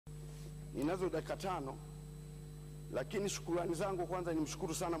ninazo dakika 5, lakini shukrani zangu kwanza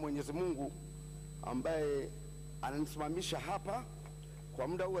nimshukuru sana Mwenyezi Mungu ambaye ananisimamisha hapa kwa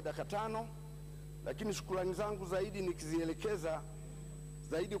muda huu wa dakika 5, lakini shukrani zangu zaidi nikizielekeza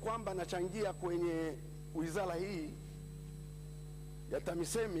zaidi kwamba nachangia kwenye wizara hii ya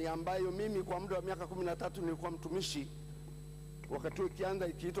TAMISEMI ambayo mimi kwa muda wa miaka 13 nilikuwa mtumishi. Wakati ikianza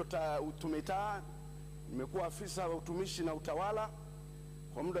ikiitwa tumetaa, nimekuwa afisa wa utumishi na utawala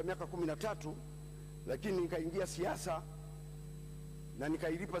kwa muda wa miaka 13, lakini nikaingia siasa na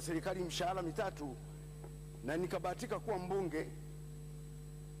nikailipa serikali mshahara mitatu na nikabahatika kuwa mbunge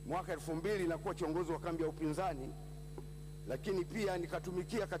mwaka 2000 na kuwa kiongozi wa kambi ya upinzani, lakini pia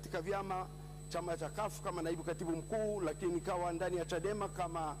nikatumikia katika chama cha CAF kama naibu katibu mkuu, lakini nikawa ndani ya CHADEMA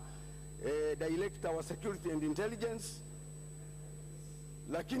kama director wa security and intelligence,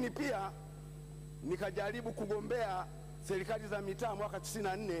 lakini pia nikajaribu kugombea serikali za mitaa mwaka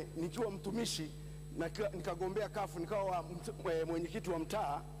 94 nikiwa mtumishi, na nikagombea CAF nikawa mwenyekiti wa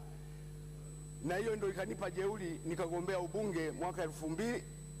mtaa, na hiyo ndio ikanipa jeuri nikagombea ubunge mwaka 2000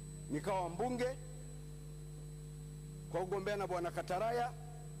 nikawa mbunge kwa kugombea na bwana Kataraya,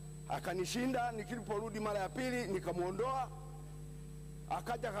 akanishinda. Nikiliporudi mara ya pili nikamuondoa,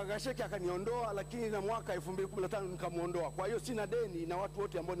 akaja Kagasheki akaniondoa, lakini na mwaka 2015 nikamuondoa. Kwa hiyo sina deni na watu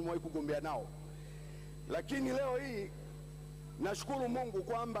wote ambao nimewahi kugombea nao. Lakini leo hii nashukuru Mungu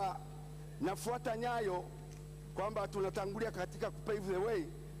kwamba nafuata nyayo, kwamba tunatangulia katika kupave the way.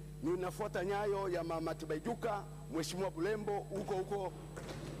 Ninafuata nyayo ya Mama Tibaijuka, Mheshimiwa Bulembo, huko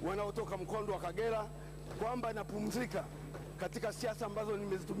wanaotoka mkondo wa Kagera, kwamba napumzika katika siasa ambazo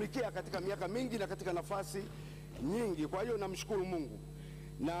nimezitumikia katika miaka mingi na katika nafasi nyingi. Kwa hiyo namshukuru Mungu,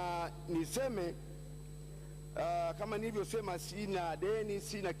 na niseme kama nilivyosema, sina deni,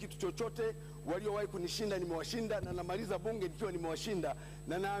 sina kitu chochote. Waliowahi kunishinda nimewashinda, na namaliza bunge nikiwa nimewashinda,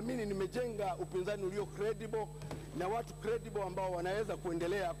 na naamini nimejenga upinzani ulio credible na watu credible ambao wanaweza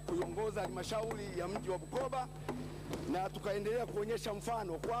kuendelea kuiongoza halmashauri ya mji wa Bukoba, na tukaendelea kuonyesha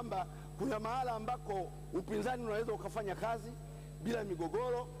mfano kwamba kuna mahala ambako upinzani unaweza ukafanya kazi bila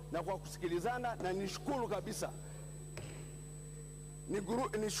migogoro na kwa kusikilizana. Na nishukuru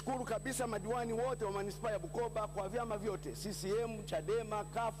kabisa madiwani wote wa manispaa ya Bukoba kwa vyama vyote, CCM, CHADEMA,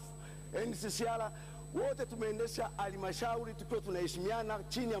 CAF, NCCR, wote tumeendesha halmashauri tukiwa tunaheshimiana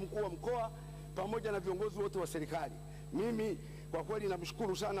chini ya mkuu wa mkoa pamoja na viongozi wote wa serikali. Mimi kwa kweli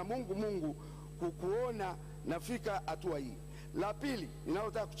namshukuru sana Mungu kuona nafika hatua hii. La pili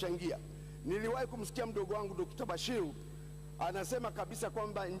ninalotaka kuchangia, niliwahi kumsikia mdogo wangu Dr. Bashiru anasema kabisa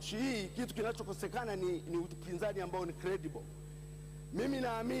kwamba nchi hii kitu kinachokosekana ni upinzani ambao ni credible. Mimi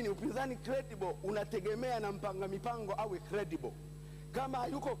naamini upinzani credible unategemea na mipango awe credible. Kama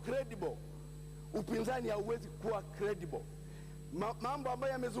hayuko credible, upinzani hauwezi kuwa credible. Mambo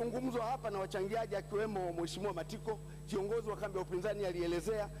ambayo yamezungumzwa hapa na wachangiaji akiwemo Mheshimiwa Matiko, kiongozi wa kambi ya upinzani,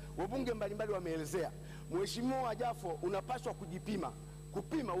 alielezea, wabunge mbalimbali wameelezea. Mheshimiwa Jafo, unapaswa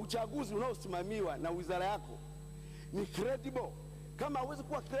kupima uchaguzi unaosimamiwa na wizara yako ni credible. Kama hauwezi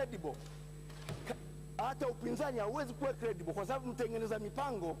kuwa credible, hata upinzani hauwezi kuwa credible, kwa sababu mtengeneza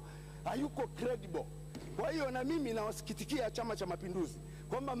mipango hayuko credible. Kwa hiyo na mimi nawasikitikia Chama cha Mapinduzi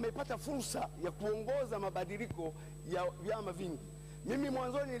kwamba mmepata fursa ya kuongoza mabadiliko ya vyama vingi. Mimi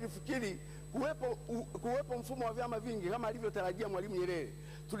mwanzoni nilifikiri kuwepo mfumo wa vyama vingi kama alivyotarajia Mwalimu Nyerere.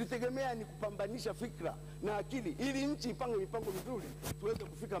 Tulitegemea ni kupambanisha fikra na akili ili nchi ipange mipango mizuri tuweze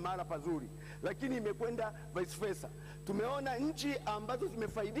kufika mahali pazuri, lakini imekwenda vice versa. Tumeona nchi ambazo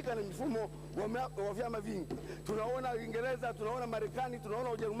zimefaidika na mfumo wa vyama vingi. Tunaona Uingereza, tunaona Marekani, tunaona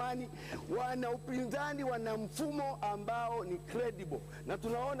Ujerumani, wana upinzani, wana mfumo ambao ni credible, na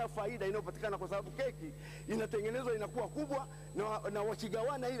tunaona faida inayopatikana kwa sababu keki inatengenezwa inakuwa kubwa, na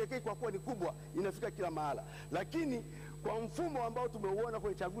wakigawana ile keki kwa kuwa ni kubwa inafika kila mahala. Lakini kwa mfumo ambao tumeuona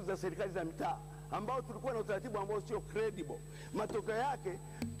kwenye chaguzi za serikali za mitaa, ambao tulikuwa na utaratibu ambao sio credible, matokeo yake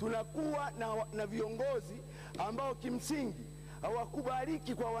tunakuwa na viongozi ambao kimsingi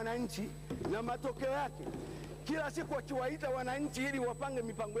hawakubaliki kwa wananchi, na matokeo yake kila siku wakiwaita wananchi ili wapange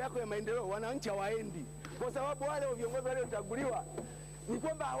mipango yako ya maendeleo, wananchi hawaendi, kwa sababu wale viongozi waliochaguliwa ni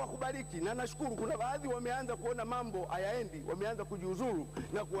kwamba hawakubaliki. Na nashukuru kuna baadhi wameanza kuona mambo hayaendi, wameanza kujiuzuru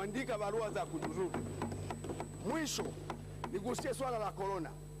na kuandika barua za kujiuzuru. Mwisho nigusie swala la corona.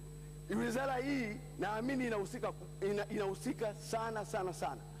 Wizara hii naamini inahusika sana.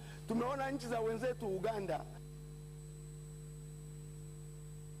 Tumeona nchi za wenzetu Uganda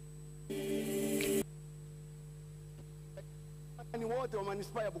ni wote wa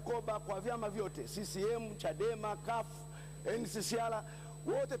manispaa ya Bukoba kwa vyama vyote, CCM, CHADEMA, CAF, NCCR,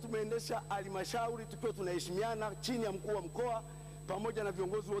 wote tumeendesha halmashauri tukiwa tunaheshimiana chini ya mkuu wa mkoa pamoja na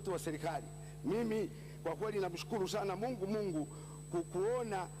viongozi wote wa serikali. Mimi kwa kweli namshukuru sana Mungu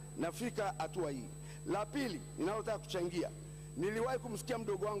kuona nafika hatua hii. La pili ninalotaka kuchangia, niliwahi kumsikia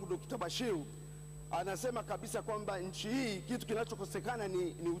mdogo wangu Dr. Bashiru anasema kabisa kwamba nchi hii kitu kinachokosekana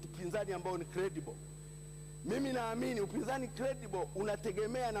ni upinzani ambao ni credible. Mimi naamini upinzani credible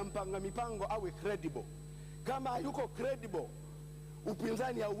unategemea na mpanga mipango awe credible. Kama hayuko credible,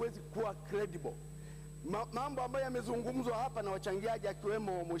 upinzani hauwezi kuwa credible. Mambo ambayo yamezungumzwa hapa na wachangiaji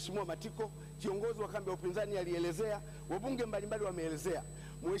akiwemo Mheshimiwa Matiko, kiongozi wa kambi ya upinzani, alielezea, wabunge mbalimbali wameelezea.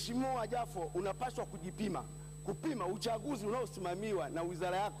 Mheshimiwa Jafo, unapaswa kupima uchaguzi unaosimamiwa na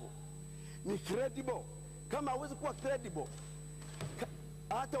wizara yako ni credible. Kama hauwezi kuwa credible,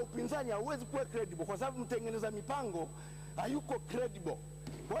 hata upinzani hauwezi kuwa credible, kwa sababu mtengeneza mipango hayuko credible.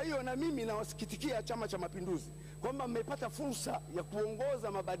 Kwa hiyo na mimi nawasikitikia Chama cha Mapinduzi kwamba mmepata fursa ya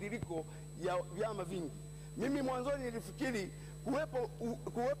kuongoza mabadiliko ya vyama vingi. Mimi mwanzoni nilifikiri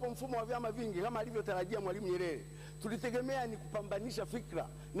kuwepo mfumo wa vyama vingi kama alivyotarajia Mwalimu Nyerere. Tulitegemea ni kupambanisha fikra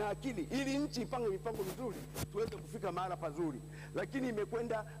na akili ili nchi ipange mipango mizuri tuweze kufika mahali pazuri, lakini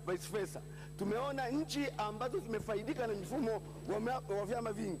imekwenda vice versa. Tumeona nchi ambazo zimefaidika na mfumo wa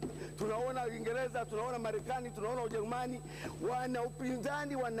vyama vingi. Tunaona Uingereza, tunaona Marekani, tunaona Ujerumani, wana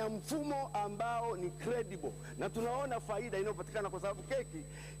upinzani, wana mfumo ambao ni credible, na tunaona faida inayopatikana kwa sababu keki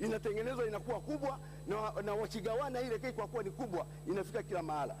inatengenezwa inakuwa kubwa, na wakigawana ile keki kwa kuwa ni kubwa inafika kila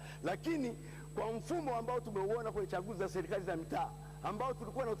mahala. Lakini kwa mfumo ambao tumeuona kwenye chaguzi za serikali za mitaa, ambao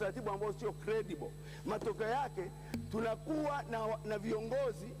tulikuwa na utaratibu ambao sio credible, matokeo yake tunakuwa na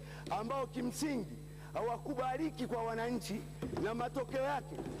viongozi ambao kimsingi hawakubaliki kwa wananchi, na matokeo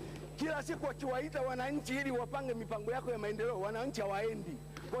yake kila siku wakiwaita wananchi ili wapange mipango yako ya maendeleo, wananchi hawaendi,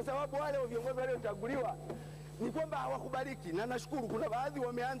 kwa sababu wale viongozi waliochaguliwa ni kwamba hawakubaliki. Na nashukuru kuna baadhi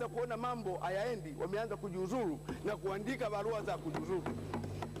wameanza kuona mambo hayaendi, wameanza kujiuzuru na kuandika barua za kujiuzuru.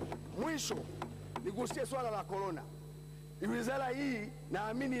 Mwisho nigusie swala la corona. Wizara hii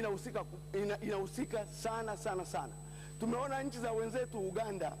naamini inahusika sana. Tumeona nchi za wenzetu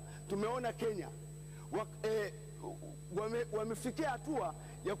Uganda, tumeona Kenya, wamefikia hatua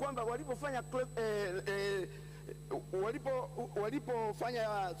ya kwamba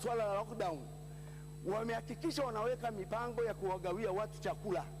walipofanya swala la lockdown, wamehakikisha wanaweka mipango ya kuwagawia watu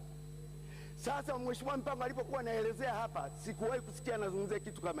chakula. Sasa Mheshimiwa Mpango alipokuwa anaelezea hapa, sikuwahi kusikia anazungumzia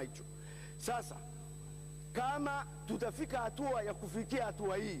kitu kama hicho. Sasa kama tutafika hatua ya kufikia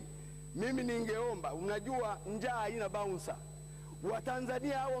hatua hii, mimi ningeomba, unajua njaa haina bouncer.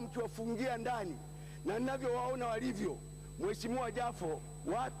 Watanzania hao mkiwafungia ndani na ninavyowaona walivyo, Mheshimiwa Jafo,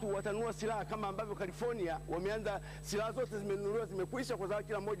 watu watanunua silaha kama ambavyo California wameanza, silaha zote zimenunuliwa, zimekwisha, kwa sababu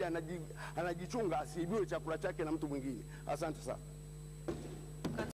kila mmoja anajichunga asiibiwe chakula chake na mtu mwingine. Asante sana.